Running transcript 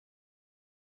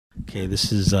Okay,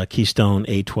 this is Keystone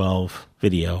A-12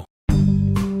 video.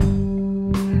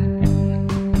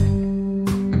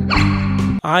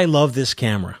 I love this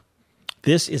camera.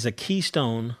 This is a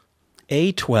Keystone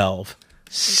A-12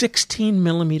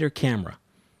 16mm camera.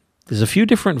 There's a few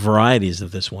different varieties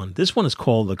of this one. This one is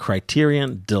called the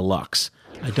Criterion Deluxe.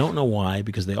 I don't know why,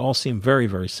 because they all seem very,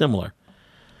 very similar.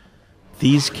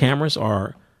 These cameras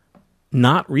are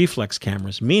not reflex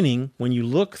cameras, meaning when you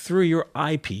look through your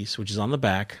eyepiece, which is on the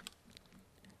back,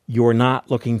 you're not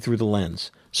looking through the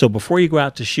lens. So before you go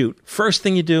out to shoot, first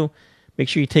thing you do, make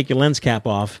sure you take your lens cap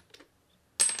off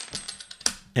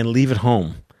and leave it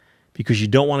home, because you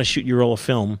don't want to shoot your roll of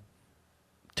film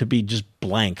to be just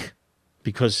blank,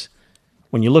 because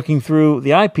when you're looking through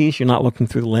the eyepiece, you're not looking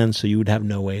through the lens, so you would have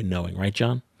no way of knowing. Right,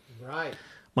 John? Right.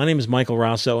 My name is Michael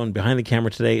Raso, and behind the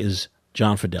camera today is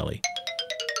John Fideli.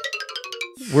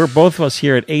 We're both of us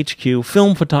here at HQ,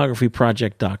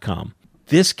 filmphotographyproject.com.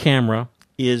 This camera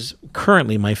is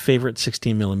currently my favorite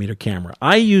 16mm camera.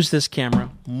 I use this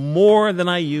camera more than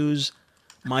I use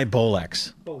my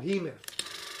Bolex. Bohemian.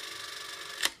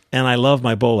 And I love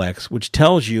my Bolex, which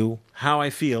tells you how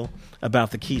I feel about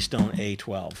the Keystone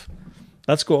A-12.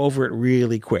 Let's go over it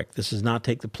really quick. This does not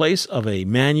take the place of a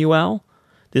manual.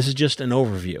 This is just an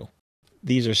overview.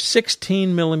 These are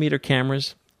 16mm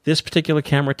cameras. This particular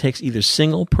camera takes either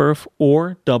single perf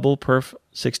or double perf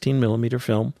 16mm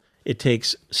film. It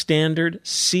takes standard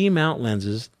C-mount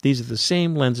lenses. These are the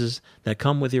same lenses that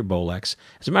come with your Bolex.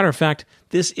 As a matter of fact,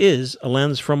 this is a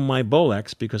lens from my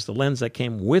Bolex, because the lens that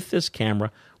came with this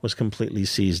camera was completely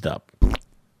seized up.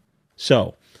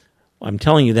 So, I'm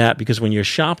telling you that because when you're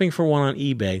shopping for one on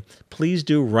eBay, please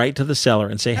do write to the seller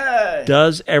and say, hey,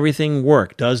 does everything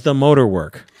work? Does the motor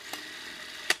work?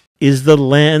 Is the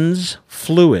lens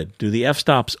fluid? Do the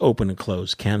f-stops open and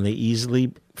close? Can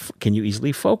you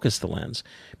easily focus the lens?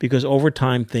 Because over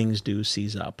time, things do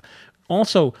seize up.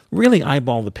 Also, really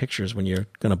eyeball the pictures when you're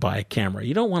going to buy a camera.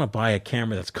 You don't want to buy a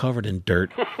camera that's covered in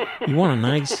dirt. You want a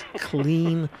nice,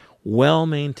 clean,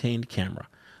 well-maintained camera.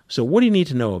 So what do you need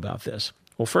to know about this?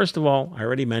 Well, first of all, I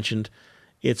already mentioned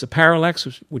it's a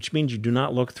parallax, which means you do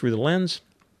not look through the lens.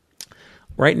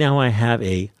 Right now, I have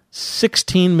a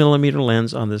 16mm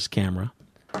lens on this camera,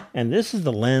 and this is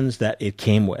the lens that it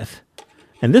came with.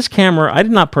 And this camera, I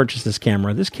did not purchase this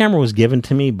camera. This camera was given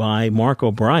to me by Mark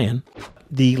O'Brien.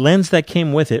 The lens that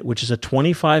came with it, which is a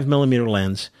 25mm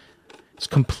lens, is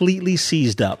completely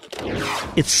seized up.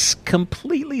 It's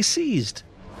completely seized.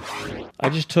 I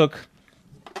just took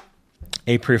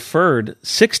a preferred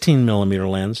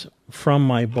 16mm lens from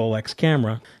my Bolex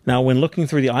camera. Now, when looking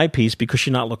through the eyepiece, because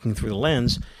you're not looking through the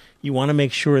lens, you want to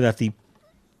make sure that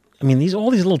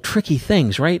all these little tricky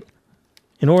things, right?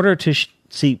 In order to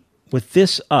see, with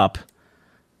this up,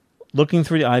 looking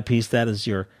through the eyepiece, that is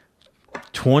your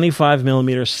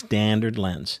 25mm standard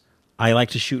lens. I like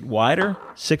to shoot wider,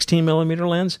 16mm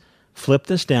lens, flip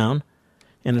this down,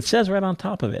 and it says right on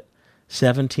top of it,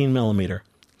 17mm,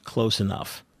 close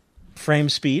enough. Frame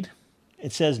speed,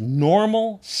 it says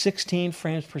normal 16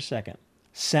 frames per second.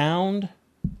 Sound,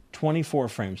 24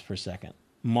 frames per second.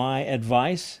 My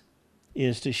advice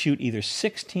is to shoot either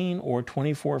 16 or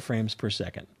 24 frames per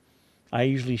second. I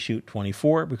usually shoot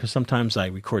 24 because sometimes I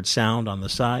record sound on the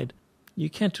side.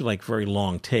 You can't do like very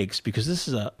long takes because this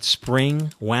is a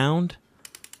spring wound.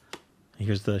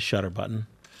 Here's the shutter button.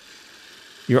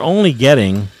 You're only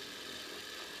getting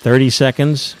 30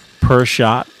 seconds per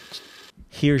shot.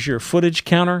 Here's your footage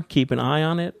counter. Keep an eye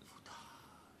on it.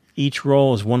 Each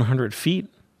roll is 100 feet,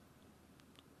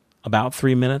 about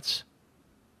 3 minutes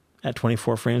at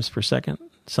 24 frames per second,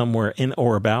 somewhere in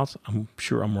or about. I'm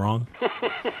sure I'm wrong.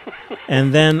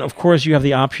 And then, of course, you have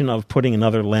the option of putting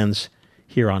another lens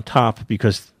here on top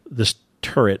because this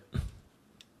turret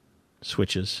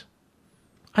switches.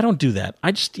 I don't do that.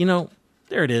 I just,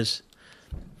 there it is.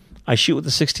 I shoot with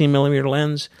the 16mm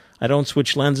lens. I don't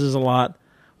switch lenses a lot.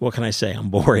 What can I say? I'm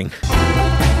boring.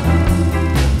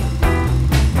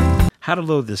 How to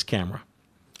load this camera.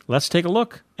 Let's take a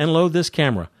look and load this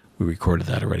camera. We recorded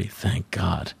that already. Thank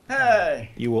God.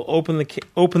 Hey! You will open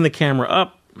the camera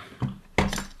up.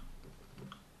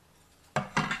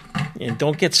 And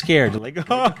don't get scared. Like,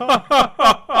 what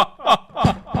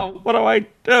do I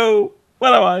do?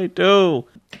 What do I do?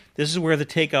 This is where the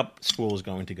take-up spool is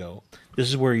going to go. This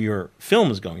is where your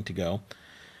film is going to go.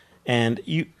 And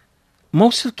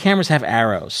most of the cameras have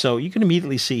arrows, so you can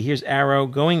immediately see here's arrow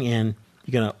going in.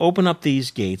 You're going to open up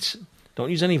these gates. Don't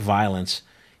use any violence.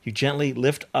 You gently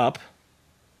lift up,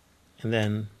 and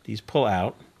then these pull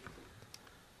out.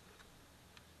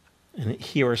 And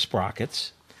here are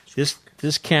sprockets.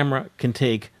 This camera can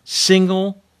take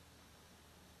single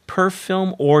perf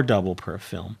film or double perf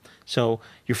film. So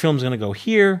your film's going to go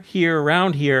here, here,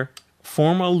 around here,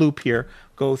 form a loop here,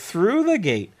 go through the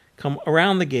gate, come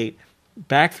around the gate,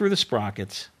 back through the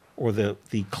sprockets or the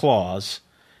claws,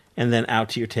 and then out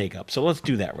to your take-up. So let's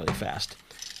do that really fast.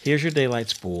 Here's your daylight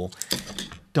spool.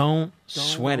 Don't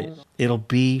sweat it. It'll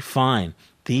be fine.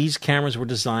 These cameras were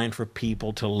designed for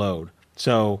people to load.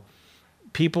 So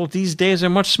people these days are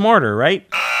much smarter, right?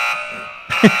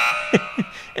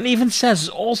 And even says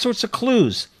all sorts of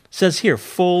clues. It says here,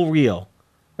 full reel.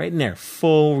 Right in there,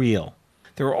 full reel.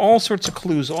 There are all sorts of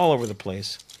clues all over the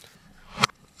place.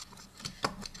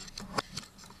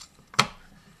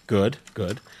 Good,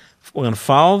 good. We're going to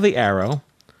follow the arrow.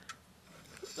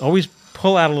 Always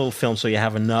pull out a little film so you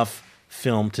have enough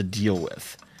film to deal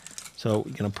with. So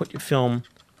you're going to put your film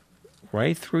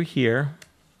right through here,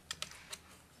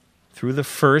 through the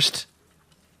first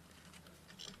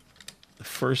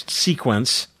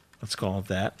sequence, let's call it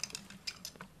that.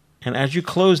 And as you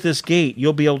close this gate,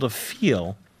 you'll be able to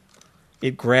feel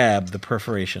it grab the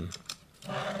perforation.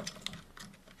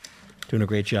 Doing a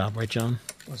great job, right, John?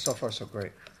 Well, so far, so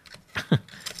great.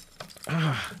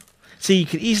 See, you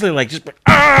could easily like just...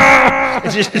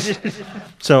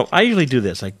 So I usually do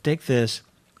this. I take this,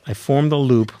 I form the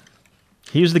loop.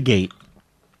 Here's the gate.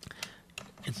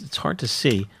 It's hard to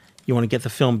see. You want to get the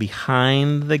film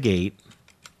behind the gate.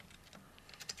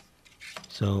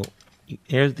 So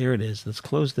there it is. Let's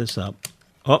close this up.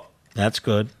 Oh, that's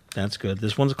good. That's good.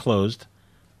 This one's closed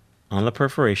on the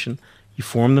perforation. You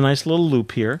form the nice little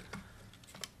loop here.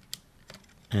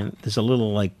 And there's a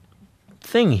little like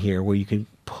thing here where you can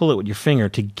pull it with your finger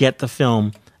to get the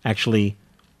film actually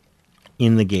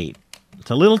in the gate. It's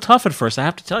a little tough at first, I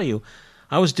have to tell you.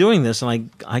 I was doing this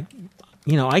and I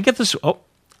get this. Oh,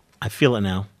 I feel it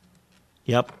now.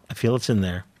 Yep, I feel it's in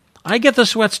there. I get the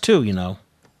sweats too, you know.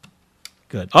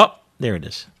 Good. Oh, there it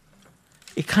is.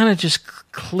 It kind of just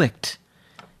clicked.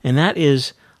 And that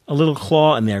is a little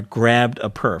claw in there grabbed a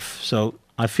perf. So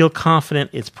I feel confident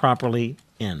it's properly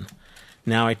in.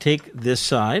 Now I take this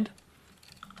side,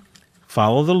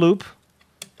 follow the loop.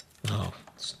 Oh,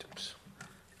 stoops.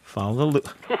 Follow the loop.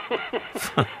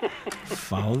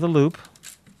 Follow the loop.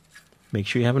 Make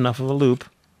sure you have enough of a loop.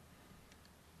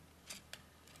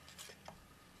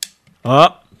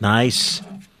 Oh, nice.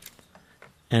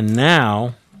 And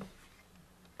now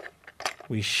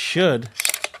we should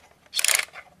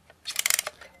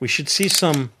see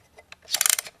some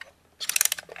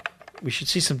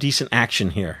decent action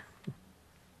here.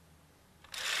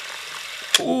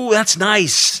 Ooh, that's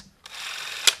nice.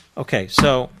 Okay,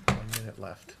 so 1 minute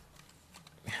left.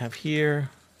 We have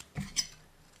here.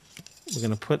 We're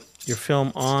going to put your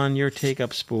film on your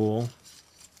take-up spool.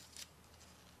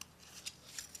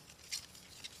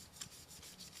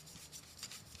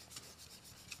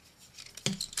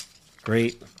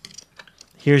 Great.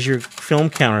 Here's your film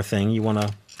counter thing. You want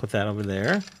to put that over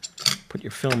there. Put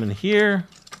your film in here.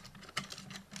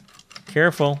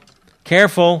 Careful.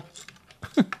 Careful.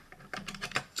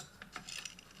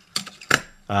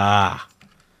 Ah.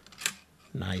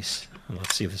 Nice.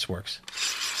 Let's see if this works.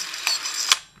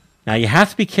 Now you have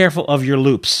to be careful of your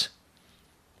loops.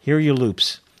 Here are your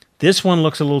loops. This one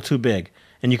looks a little too big.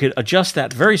 And you could adjust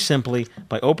that very simply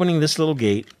by opening this little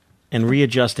gate and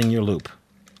readjusting your loop.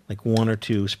 Like 1 or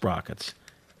 2 sprockets.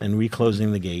 And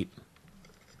reclosing the gate.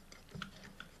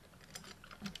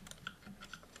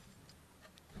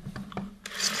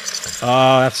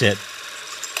 Oh, that's it.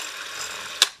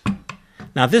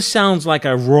 Now this sounds like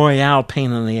a royale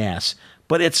pain in the ass,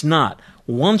 but it's not.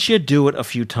 Once you do it a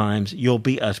few times, you'll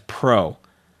be a pro.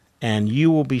 And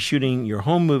you will be shooting your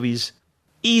home movies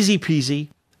easy peasy,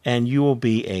 and you will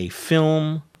be a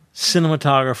film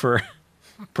cinematographer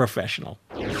professional.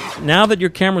 Now that your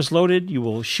camera's loaded, you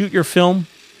will shoot your film.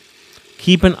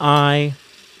 Keep an eye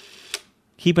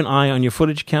on your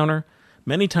footage counter.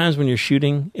 Many times when you're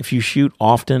shooting, if you shoot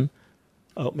often,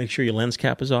 make sure your lens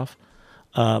cap is off,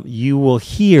 you will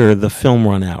hear the film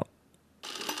run out.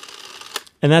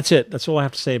 And that's it. That's all I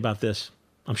have to say about this.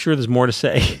 I'm sure there's more to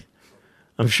say.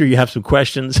 I'm sure you have some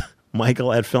questions.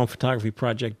 Michael at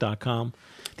filmphotographyproject.com.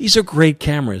 These are great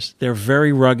cameras. They're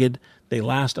very rugged. They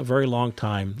last a very long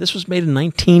time. This was made in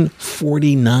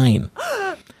 1949.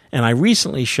 And I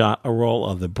recently shot a roll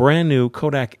of the brand new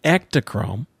Kodak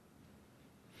Ektachrome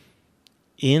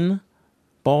in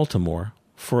Baltimore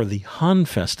for the Hon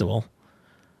Festival,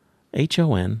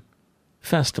 H-O-N,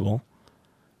 Festival.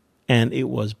 And it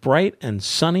was bright and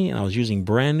sunny, and I was using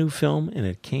brand new film, and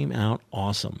it came out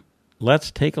awesome.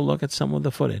 Let's take a look at some of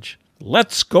the footage.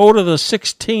 Let's go to the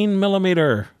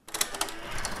 16mm.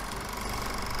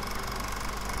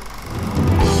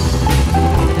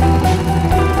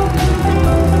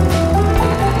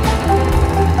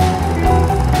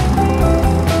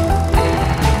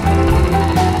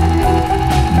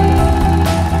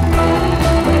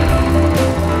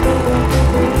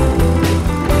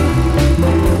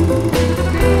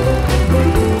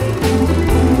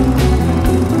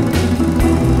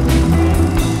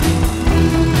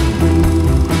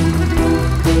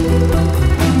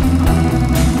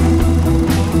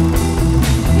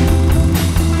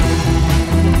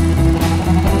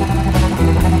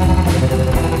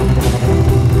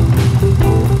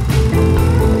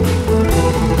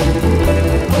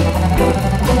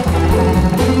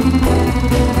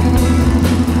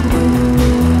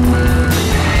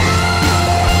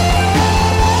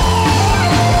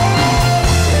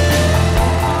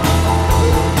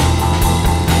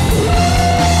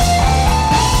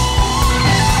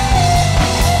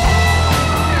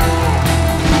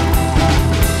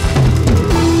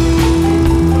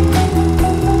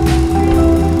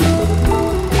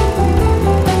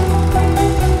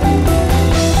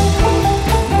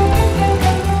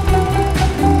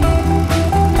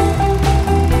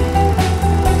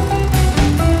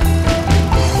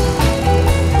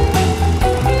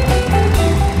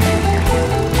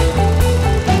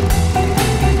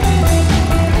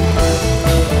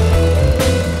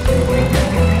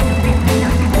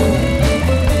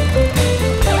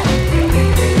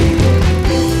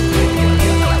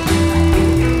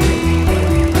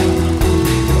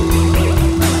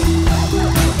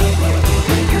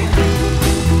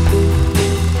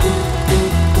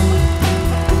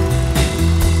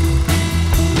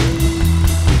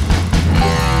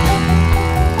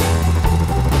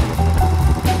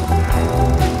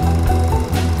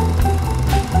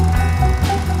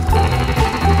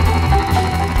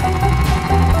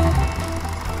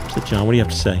 John. What do you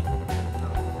have to say?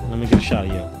 Let me get a shot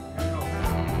of you.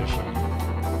 Get a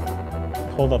shot.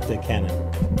 Hold up the Canon.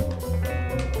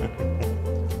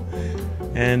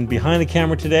 And behind the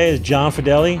camera today is John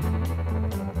Fideli.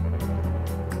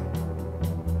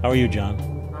 How are you, John?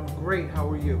 I'm great. How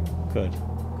are you? Good. Go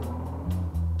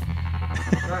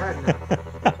ahead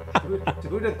now.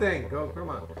 do the thing. Go. Come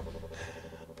on.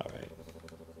 All right.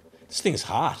 This thing's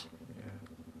hot.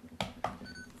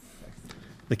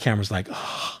 The camera's like,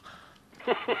 oh.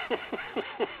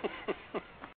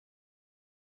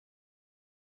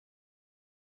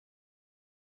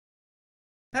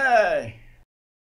 Hey!